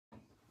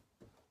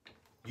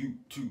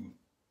YouTube,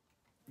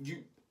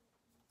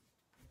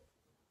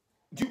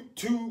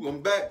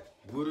 I'm back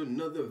with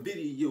another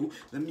video.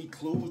 Let me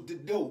close the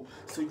door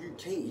so you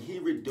can't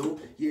hear it though.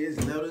 Yeah,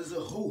 it's loud as a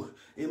hoe,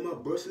 and my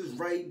brush is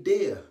right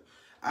there.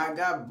 I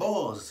got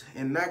balls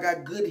and I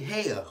got good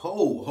hair.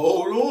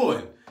 Hold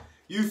on.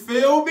 You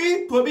feel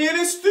me? Put me in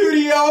the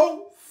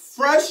studio,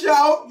 fresh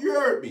out. You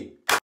heard me.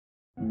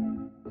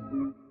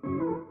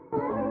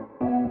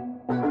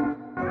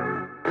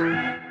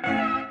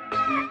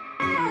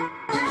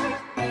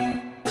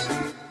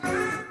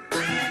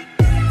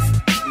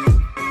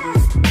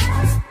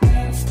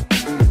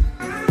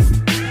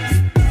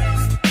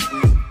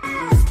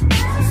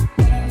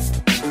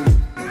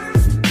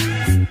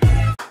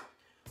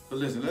 But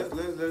listen, let's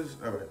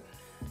all right.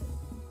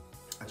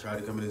 I tried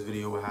to come in this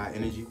video with high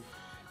energy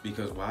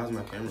because why is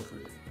my camera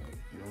crooked? Like,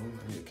 you know,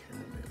 I need a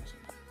cameraman or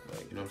something.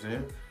 Like, you know what I'm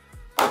saying?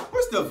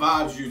 What's the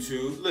vibes,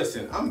 YouTube?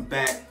 Listen, I'm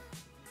back.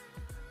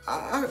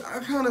 I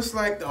kind of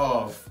slacked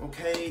off,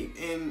 okay?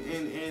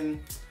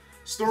 In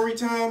story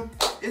time,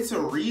 it's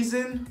a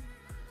reason.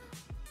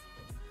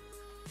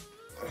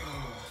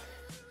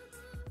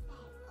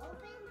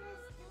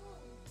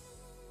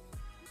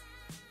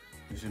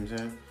 You see what I'm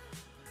saying?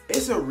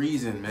 It's a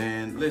reason,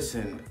 man.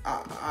 Listen,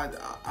 I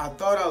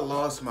thought I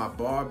lost my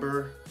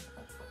barber.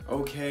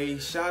 Okay,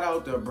 shout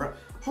out to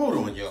hold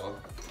on, y'all.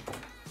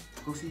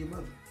 Go see your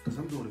mother, cause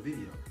I'm doing a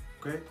video.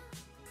 Okay,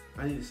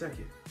 I need a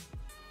second.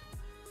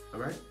 All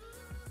right,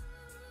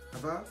 high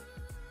five.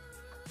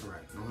 All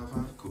right, no high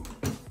five. Cool.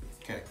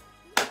 Okay,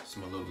 it's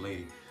my little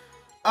lady.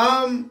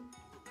 I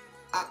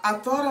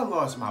thought I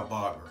lost my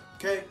barber.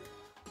 Okay,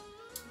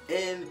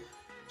 and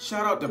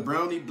shout out to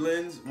Brownie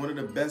Blends, one of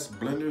the best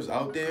blenders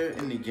out there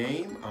in the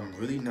game. I'm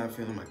really not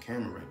feeling my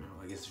camera right now.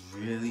 Like, it's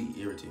really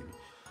irritating me.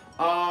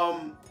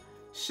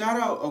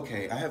 Shout out,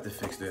 okay, I have to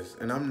fix this,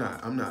 and I'm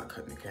not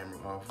cutting the camera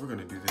off. We're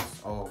gonna do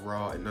this all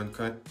raw and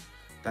uncut.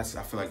 I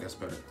feel like that's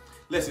better.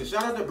 Listen,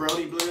 shout out to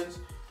Brownie Blends,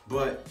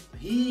 but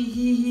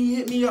he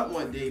hit me up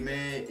one day,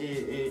 man,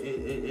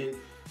 and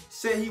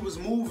said he was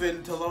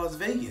moving to Las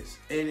Vegas,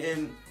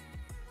 and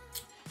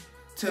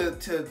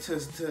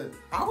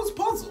I was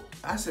puzzled.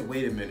 I said,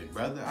 wait a minute,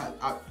 brother.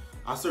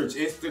 I searched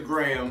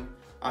Instagram.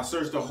 I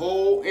searched the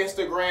whole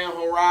Instagram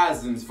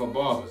horizons for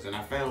barbers, and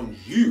I found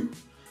you.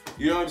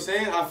 You know what I'm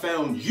saying? I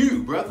found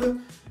you, brother.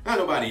 Not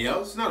nobody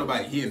else. Not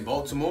nobody here in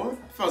Baltimore. I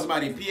found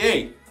somebody in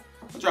PA.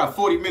 I drive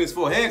 40 minutes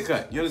for a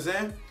haircut. You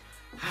understand?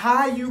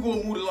 How you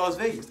gonna move to Las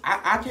Vegas?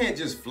 I can't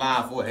just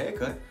fly for a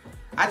haircut.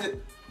 I just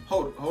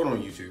hold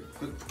on, YouTube.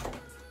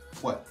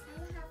 What?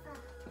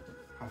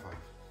 High five.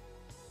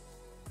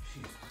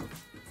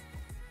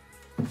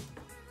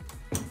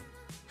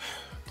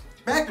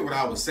 Back to what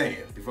I was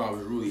saying before I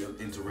was really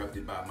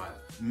interrupted by my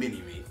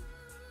mini-me.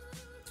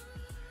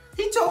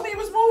 He told me he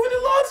was moving to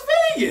Las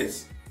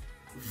Vegas.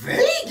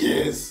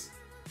 Vegas?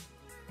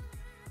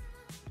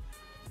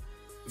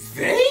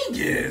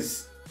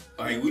 Vegas?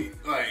 Like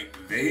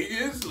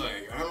Vegas?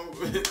 Like,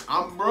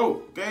 I'm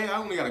broke, okay? I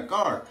only got a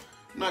car.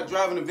 I'm not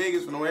driving to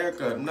Vegas for no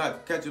haircut. I'm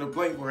not catching a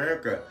plane for a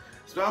haircut.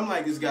 So I'm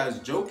like, this guy's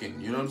joking,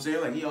 you know what I'm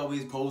saying? Like, he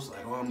always posts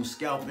like, oh, I'm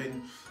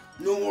scalping.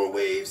 No more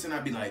waves, and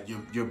I'd be like,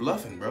 you're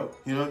bluffing, bro.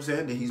 You know what I'm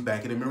saying? Then he's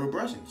back in the mirror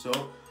brushing. So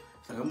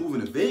it's like, I'm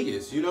moving to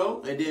Vegas, you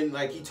know? And then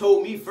like he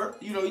told me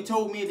first, you know, he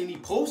told me and then he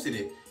posted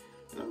it.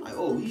 And I'm like,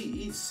 oh,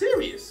 he's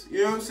serious.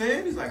 You know what I'm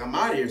saying? He's like, I'm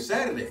out of here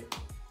Saturday.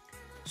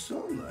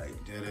 So I'm like,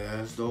 dead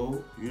ass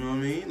though. You know what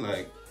I mean?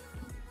 Like,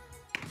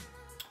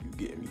 you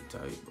getting me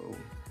tight, bro. You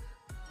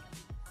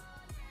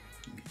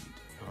getting me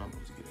tight. I'm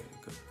supposed to get a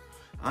haircut.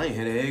 I ain't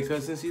had a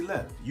haircut since he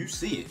left. You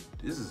see it.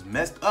 This is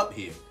messed up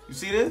here. You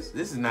see this?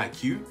 This is not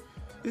cute.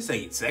 This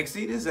ain't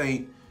sexy. This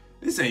ain't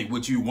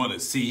what you want to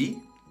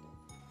see.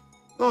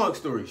 Long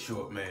story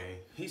short, man.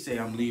 He say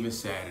I'm leaving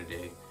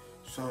Saturday.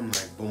 So I'm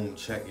like, boom,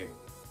 check it.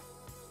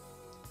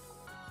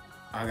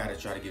 I gotta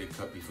try to get a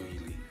cut before he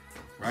leave,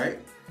 right?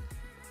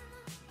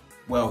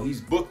 Well,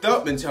 he's booked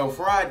up until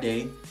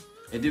Friday.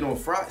 And then on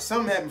Friday,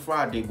 something happened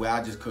Friday where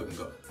I just couldn't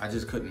go. I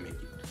just couldn't make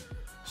it.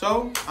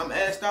 So I'm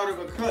asked out of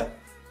a cut.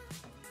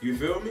 You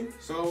feel me?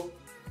 So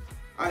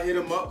I hit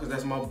him up because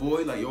that's my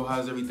boy. Like, yo,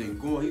 how's everything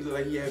going? He look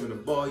like he having a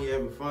ball, he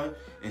having fun.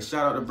 And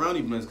shout out to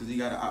Brownie Blends because he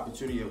got an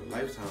opportunity of a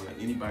lifetime.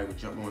 Like, anybody would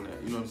jump on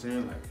that. You know what I'm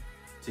saying? Like,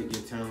 take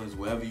your talents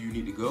wherever you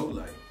need to go.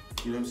 Like,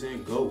 you know what I'm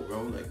saying? Go,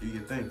 bro. Like, do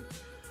your thing.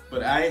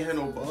 But I ain't had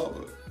no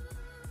barber.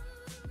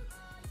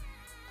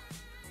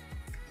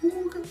 Who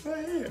will cut my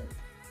hair?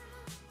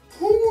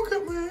 Who will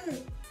cut my hair?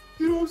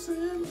 You know what I'm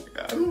saying?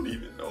 Like, I don't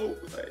even know.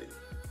 Like,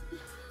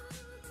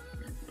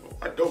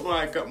 I don't know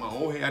how to cut my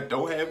own hair. I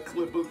don't have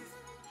clippers.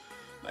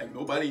 Like,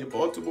 nobody in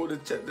Baltimore to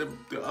check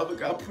the other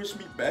guy pushed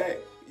me back.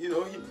 You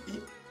know,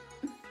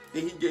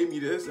 he gave me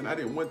this and I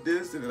didn't want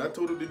this and then I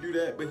told him to do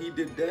that, but he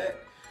did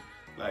that.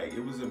 Like,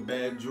 it was a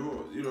bad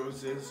draw, you know what I'm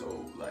saying?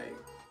 So, like,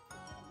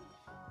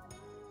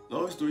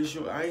 long story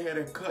short, I ain't had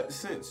a cut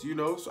since, you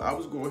know? So I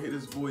was gonna hit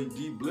this boy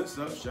D Bliss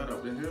up, shout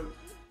out to him.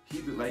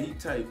 He looked like he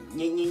typed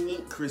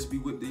crispy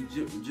with the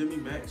Jimmy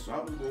Mac, so I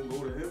was gonna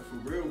go to him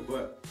for real,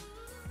 but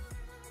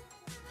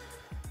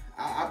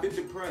I've been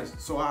depressed.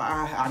 So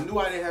I knew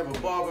I didn't have a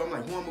barber. I'm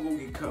like, who I'm gonna go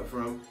get cut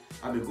from?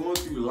 I've been going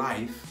through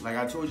life. Like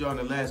I told y'all in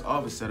the last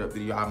office setup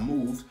video, I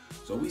moved.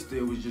 So we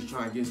still was just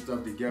trying to get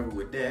stuff together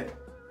with that.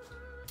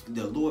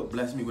 The Lord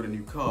blessed me with a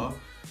new car.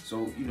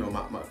 So, you know,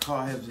 my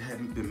car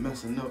hadn't been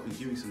messing up and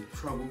giving some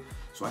trouble.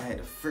 So I had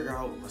to figure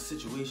out my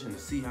situation and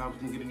see how I was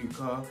gonna get a new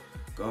car.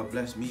 God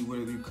blessed me with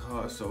a new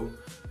car. So,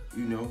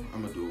 you know,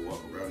 I'm gonna do a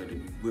walk around in a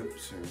new whip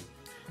soon.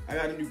 I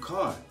got a new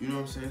car, you know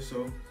what I'm saying?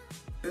 So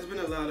there's been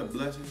a lot of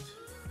blessings,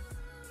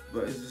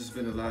 but it's just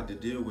been a lot to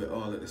deal with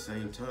all at the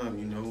same time,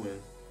 you know,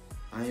 and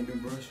I ain't been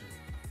brushing.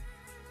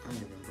 I'm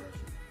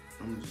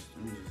just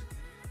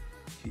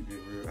keep it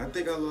real. I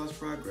think I lost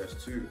progress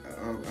too.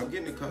 I'm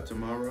getting a cut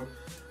tomorrow.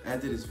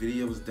 After this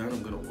video is done,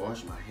 I'm gonna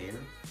wash my hair,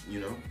 you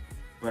know,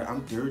 but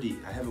I'm dirty.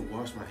 I haven't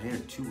washed my hair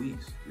in 2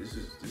 weeks. This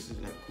is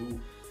not cool.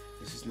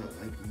 This is not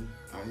like me.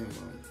 I am,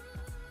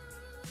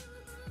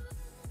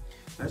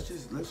 let's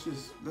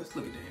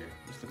look at the hair.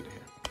 Let's look at the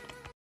hair.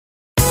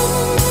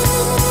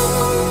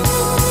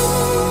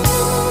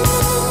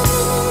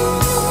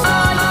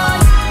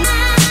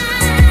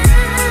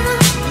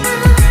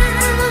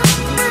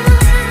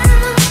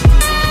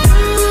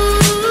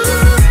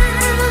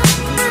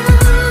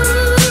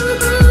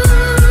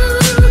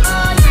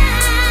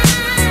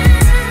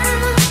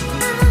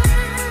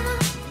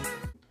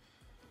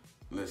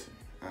 Listen,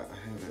 I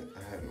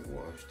haven't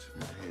washed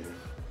my hair.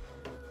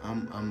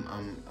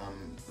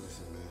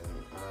 Listen,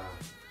 man,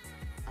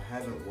 I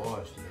haven't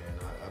washed, man.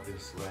 I've been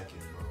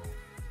slacking, bro.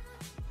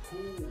 Who?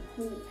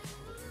 Okay,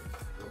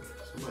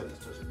 somebody's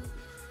touching me.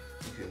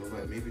 Okay,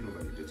 maybe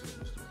nobody did touch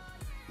my stuff.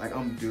 Like,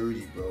 I'm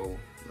dirty, bro.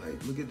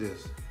 Like, look at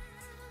this.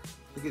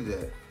 Look at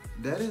that.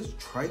 That is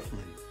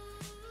trifling.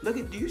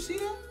 Do you see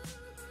that?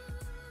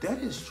 That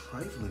is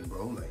trifling,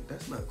 bro. Like,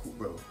 that's not cool,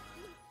 bro.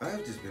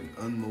 I've just been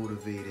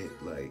unmotivated.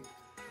 Like,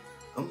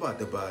 I'm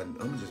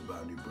just buy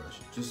a new brush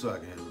just so I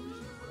can have a reason to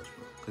brush,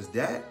 bro. Cause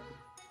that,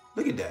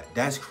 look at that.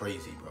 That's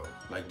crazy, bro.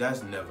 Like,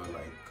 that's never,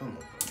 like, come on,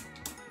 bro.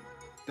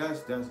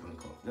 That's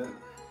uncalled.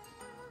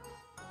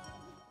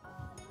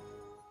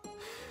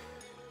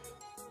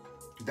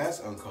 That's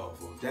uncalled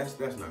for. That's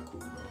not cool,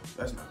 bro.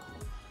 That's not cool.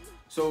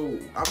 So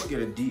I'm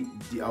gonna get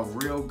a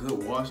real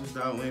good washing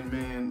style in,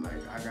 man.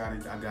 Like, I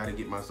gotta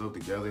get myself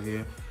together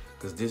here.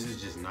 Cause this is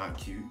just not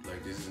cute.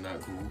 Like, this is not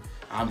cool.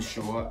 I'm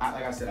sure,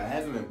 like I said, I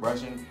haven't been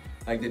brushing.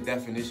 Like, the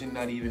definition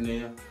not even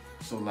there.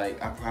 So,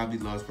 like, I probably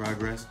lost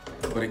progress.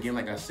 But again,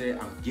 like I said,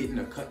 I'm getting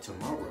a cut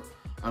tomorrow.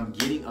 And I'm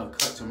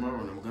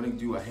gonna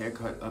do a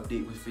haircut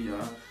update for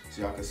y'all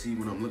so y'all can see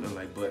what I'm looking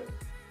like. But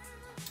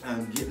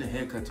I'm getting a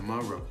haircut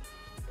tomorrow.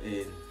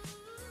 And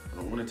I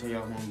don't want to tell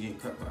y'all who I'm getting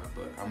cut by,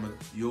 but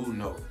you'll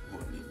know who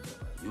I'm getting cut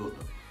by. You'll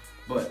know.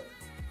 But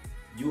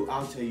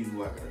I'll tell you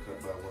who I got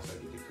cut by once I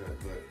get the cut.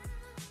 But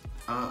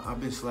I've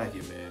been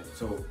slacking, man.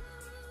 So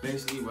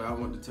basically what I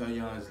want to tell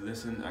y'all is,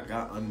 listen, I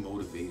got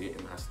unmotivated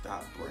and I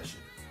stopped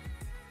brushing.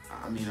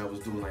 I mean, I was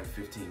doing like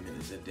 15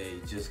 minutes a day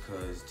just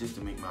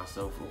to make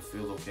myself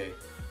feel okay.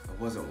 I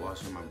wasn't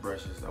washing my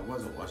brushes. I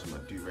wasn't washing my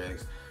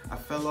do-rags. I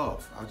fell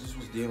off. I just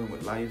was dealing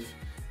with life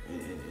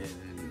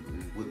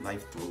and what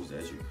life throws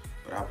at you.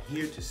 But I'm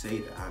here to say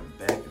that I'm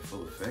back in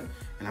full effect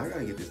and I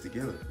gotta get this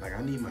together. Like,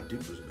 I need my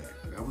dimples back.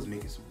 Like, I was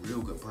making some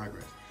real good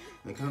progress.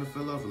 And it kind of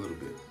fell off a little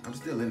bit. I'm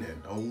still in there.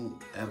 Don't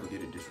ever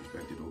get it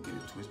disrespected or get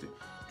it twisted.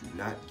 Do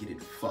not get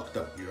it fucked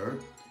up, you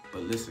heard?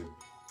 But listen,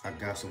 I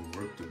got some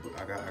work to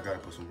I gotta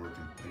put some work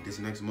in. Like, this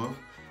next month,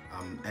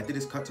 after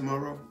this cut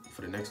tomorrow,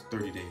 for the next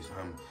 30 days,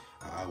 I'm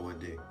an hour a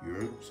day, you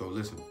heard? So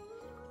listen,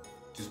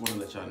 just want to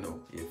let y'all know,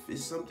 if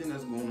it's something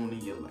that's going on in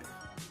your life,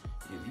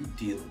 if you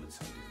dealing with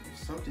something, if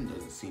something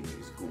doesn't seem like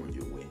it's going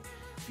your way,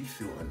 if you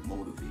feel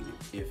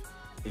unmotivated,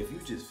 if you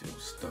just feel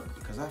stuck,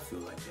 because I feel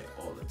like that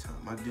all the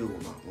time. I deal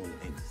with my own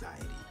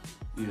anxiety,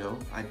 you know?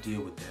 I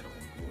deal with that on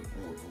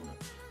a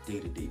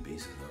day-to-day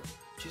basis of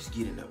just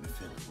getting up and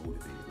feeling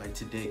motivated. Like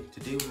today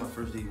was my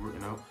first day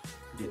working out.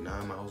 I did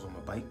 9 miles on my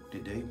bike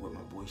today with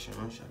my boy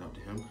Sean. Shout out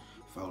to him.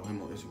 Follow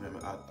him on Instagram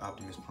at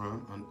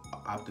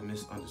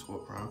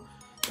Optimus_Prime.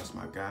 That's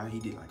my guy. He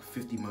did like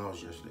 50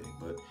 miles yesterday.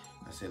 But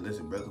I said,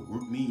 listen, brother,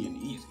 work me in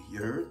easy, you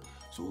heard?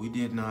 So we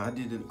did I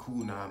did a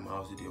cool 9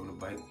 miles today on the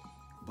bike.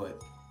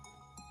 But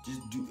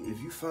just do,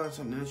 if you find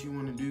something else you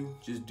want to do,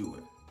 just do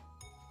it.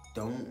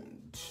 Don't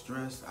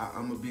stress.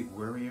 I'm a big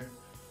worrier.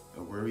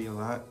 I worry a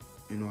lot.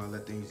 You know, I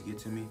let things get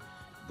to me.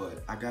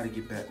 But I got to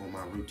get back on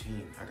my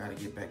routine. I got to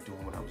get back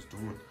doing what I was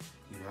doing.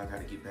 You know, I got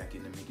to get back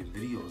into making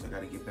videos. I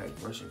got to get back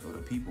brushing for the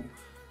people.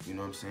 You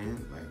know what I'm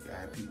saying? Like, I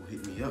had people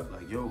hit me up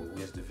like, yo,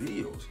 where's the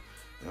videos?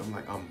 And I'm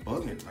like, I'm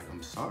bugging. Like,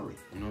 I'm sorry.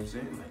 You know what I'm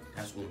saying? Like,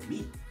 that's on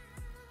me.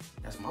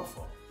 That's my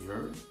fault. You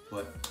heard?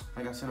 But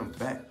like I said, I'm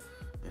back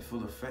in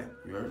full effect.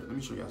 You heard? Let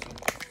me show y'all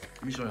something.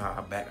 Let me show you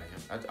how back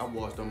I am. I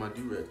washed all my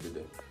do-rags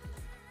today.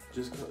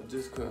 Just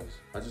cause.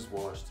 I just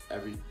washed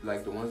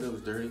like the ones that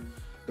was dirty.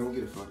 Don't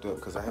get it fucked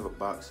up, cause I have a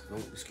box.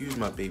 Don't excuse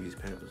my baby's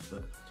pampers,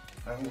 but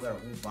I got a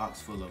whole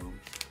box full of them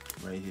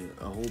right here.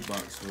 A whole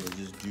box full of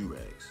just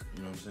do-rags.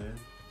 You know what I'm saying?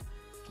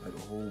 Like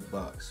a whole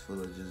box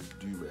full of just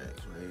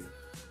do-rags, right?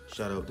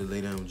 Shout out to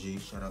Late MG.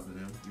 Shout out to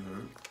them. You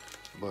heard.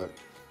 But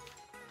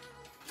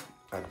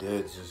I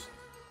did just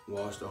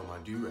washed all my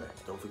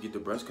do-rags. Don't forget the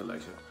brush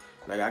collection.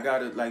 Like I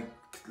gotta like.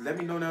 Let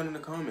me know down in the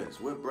comments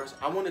what brush.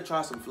 I want to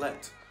try some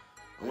flats.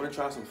 I want to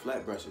try some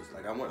flat brushes.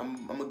 Like I'm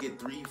gonna get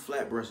 3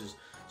 flat brushes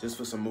just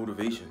for some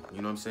motivation.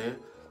 You know what I'm saying?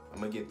 I'm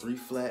gonna get 3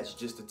 flats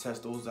just to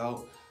test those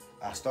out.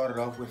 I started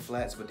off with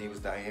flats, but they was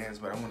Diane's.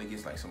 But I want to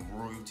get like some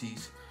royalty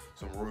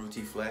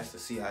flats to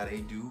see how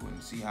they do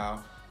and see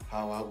how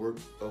I work.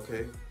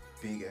 Okay,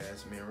 big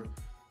ass mirror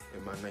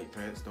in my night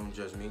pants. Don't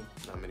judge me.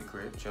 I'm in the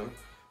crib chilling.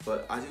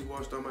 But I just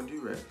washed all my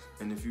do-rags.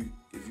 And if you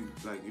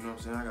like, you know what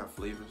I'm saying? I got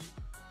flavors.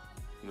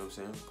 You know what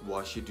I'm saying?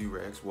 Wash your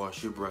do-rags,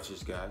 wash your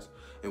brushes, guys.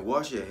 And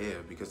wash your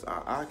hair, because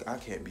I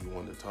can't be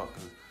one to talk,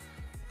 because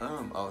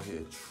I'm out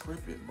here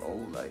tripping,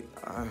 bro. Like,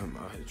 I am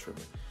out here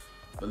tripping.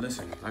 But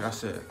listen, like I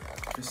said,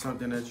 if it's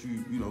something that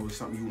you know, it's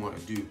something you want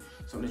to do,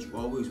 something that you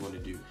always want to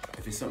do,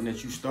 if it's something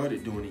that you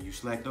started doing and you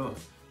slacked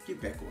off,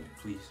 get back on it,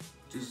 please.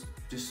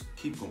 Just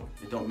keep going.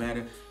 It don't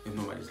matter if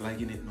nobody's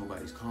liking it,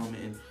 nobody's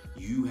commenting.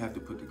 You have to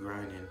put the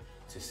grind in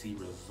to see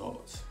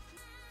results.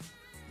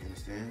 You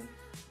understand?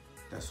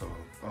 That's all.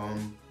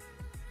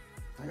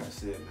 Like I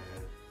said,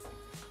 man,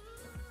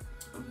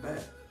 I'm back.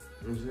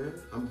 You know what I'm saying?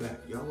 I'm back.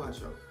 Y'all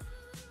watch out.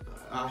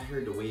 I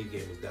heard the wave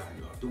game is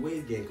dying off. The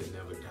wave game could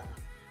never die.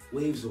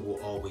 Waves will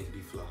always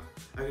be fly.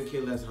 I could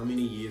care less how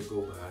many years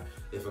go by.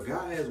 If a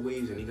guy has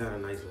waves and he got a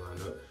nice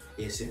lineup,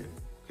 it's him.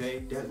 Okay?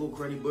 That little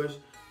cruddy bush,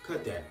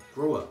 cut that.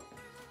 Grow up.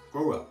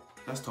 Grow up.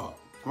 Let's talk.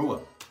 Grow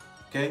up.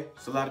 Okay?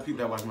 It's a lot of people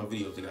that watch my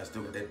videos that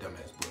still got that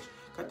dumbass bush.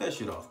 Cut that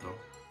shit off, bro.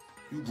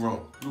 You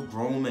grown. You a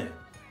grown man.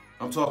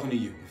 I'm talking to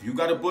you. If you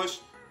got a bush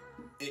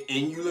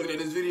and you looking at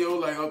this video,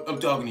 like, I'm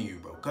talking to you,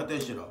 bro. Cut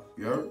that shit off.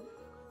 You heard?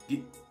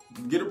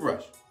 Get a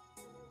brush.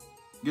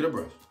 Get a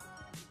brush.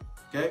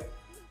 Okay?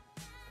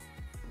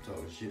 I'm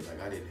talking shit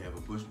like I didn't have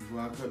a bush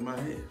before I cut my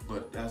head.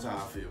 But that's how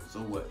I feel. So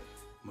what?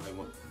 Might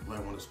want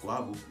to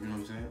squabble. You know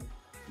what I'm saying?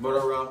 But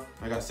alright,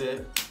 like I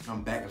said,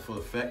 I'm back in full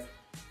effect.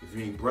 If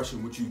you ain't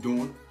brushing, what you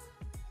doing?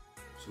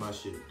 It's my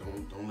shit.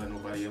 Don't let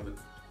nobody ever.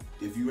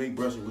 If you ain't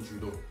brushing, what you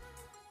doing?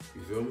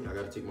 You feel me? I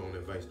gotta take my own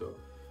advice though.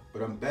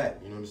 But I'm back,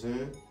 you know what I'm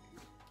saying?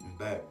 I'm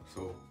back.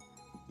 So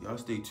y'all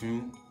stay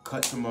tuned.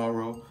 Cut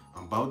tomorrow.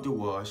 I'm about to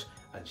wash.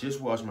 I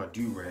just washed my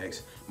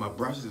do-rags. My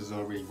brushes is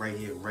already right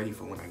here, ready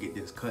for when I get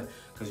this cut.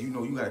 Cause you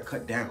know you gotta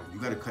cut down. You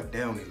gotta cut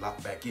down and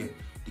lock back in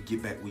to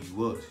get back where you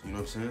was. You know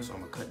what I'm saying? So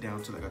I'm gonna cut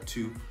down to like a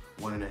 2,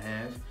 1.5,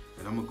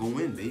 and I'm gonna go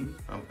in, baby.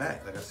 I'm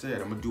back. Like I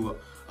said, I'm gonna do a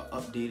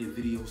updated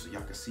video so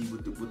y'all can see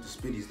what the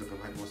spitties looking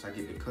like once I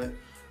get the cut.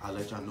 I'll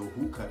let y'all know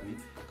who cut me,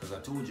 because I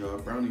told y'all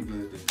Brownie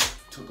Blitz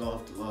took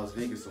off to Las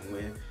Vegas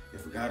somewhere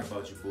and forgot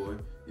about your boy.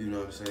 You know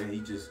what I'm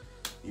saying?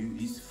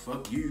 He's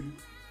fuck you.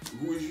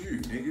 Who is you,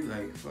 nigga?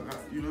 Like, fuck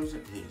out. You know what I'm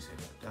saying? He ain't say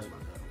that. That's my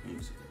guy. He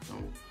ain't say that.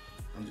 Don't.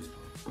 I'm just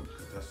playing.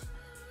 That's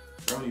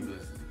Brownie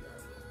Blitz is the guy,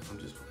 bro. I'm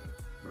just playing.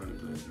 Brownie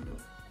Blitz, you know.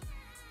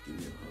 Give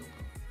me a hug, bro.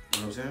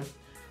 You know what I'm saying?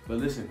 But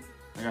listen,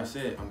 like I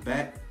said, I'm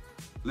back.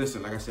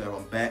 Listen, like I said,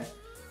 I'm back.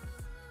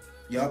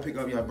 Y'all pick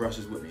up y'all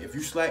brushes with me. If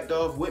you slacked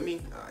off with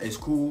me, it's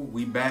cool.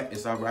 We back.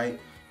 It's all right.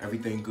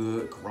 Everything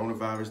good.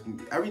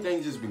 Coronavirus.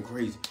 Everything's just been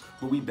crazy.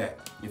 But we back.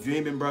 If you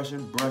ain't been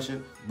brushing,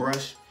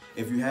 brush.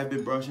 If you have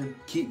been brushing,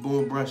 keep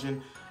on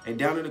brushing. And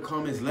down in the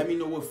comments, let me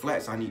know what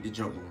flats I need to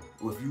jump on.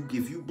 Or if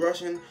you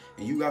brushing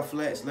and you got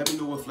flats, let me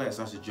know what flats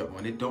I should jump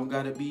on. It don't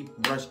gotta be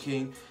Brush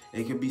King.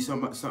 It could be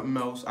something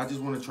else. I just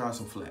want to try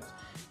some flats.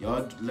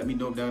 Y'all let me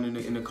know down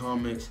in the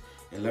comments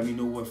and let me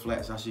know what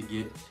flats I should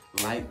get.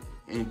 Like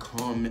and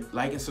comment,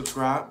 like and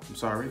subscribe. I'm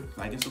sorry,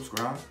 like and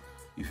subscribe.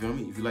 You feel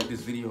me? If you like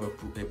this video, it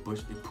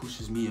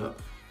pushes me up.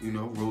 You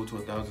know, road to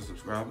 1,000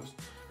 subscribers.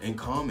 And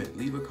comment,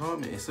 leave a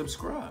comment and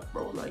subscribe,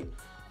 bro. Like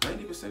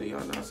 90% of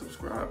y'all not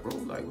subscribed, bro.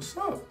 Like, what's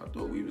up? I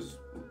thought we was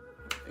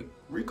hey,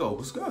 Rico.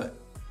 What's good?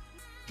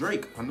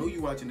 Drake, I know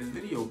you watching this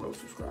video, bro.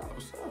 Subscribe.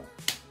 What's up?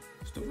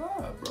 It's the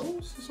vibe, bro.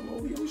 It's some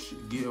OVO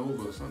shit. Get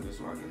over or something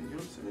so I can, you know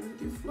what I'm saying?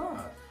 Get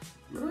fly.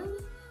 You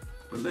heard?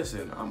 But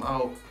listen, I'm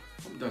out.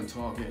 I'm done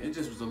talking. It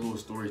just was a little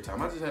story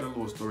time. I just had a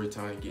little story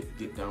time.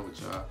 Get down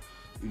with y'all.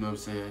 You know what I'm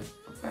saying?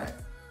 I'm back.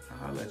 I'll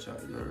holla at y'all.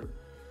 You heard?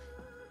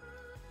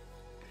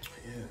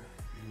 Yeah.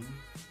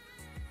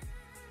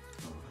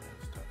 Oh,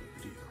 stop the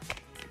video.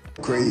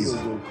 Crazy.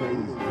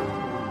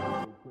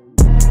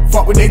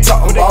 Fuck what they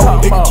talking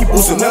about. They can keep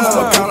boosting them.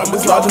 I'ma count up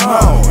this large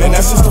amount. And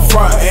that's just the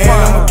front end.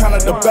 I'ma count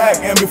up the back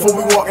end before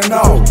we walking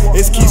out.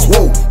 It's Keis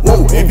Woe,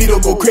 whoa. And Vito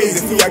go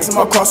crazy if he ask him,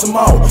 I'll cross him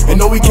out. And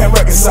no, we can't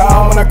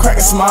reconcile when I crack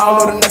a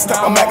smile. Or the next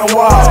time I'm acting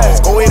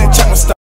wild. Go ahead and check my style.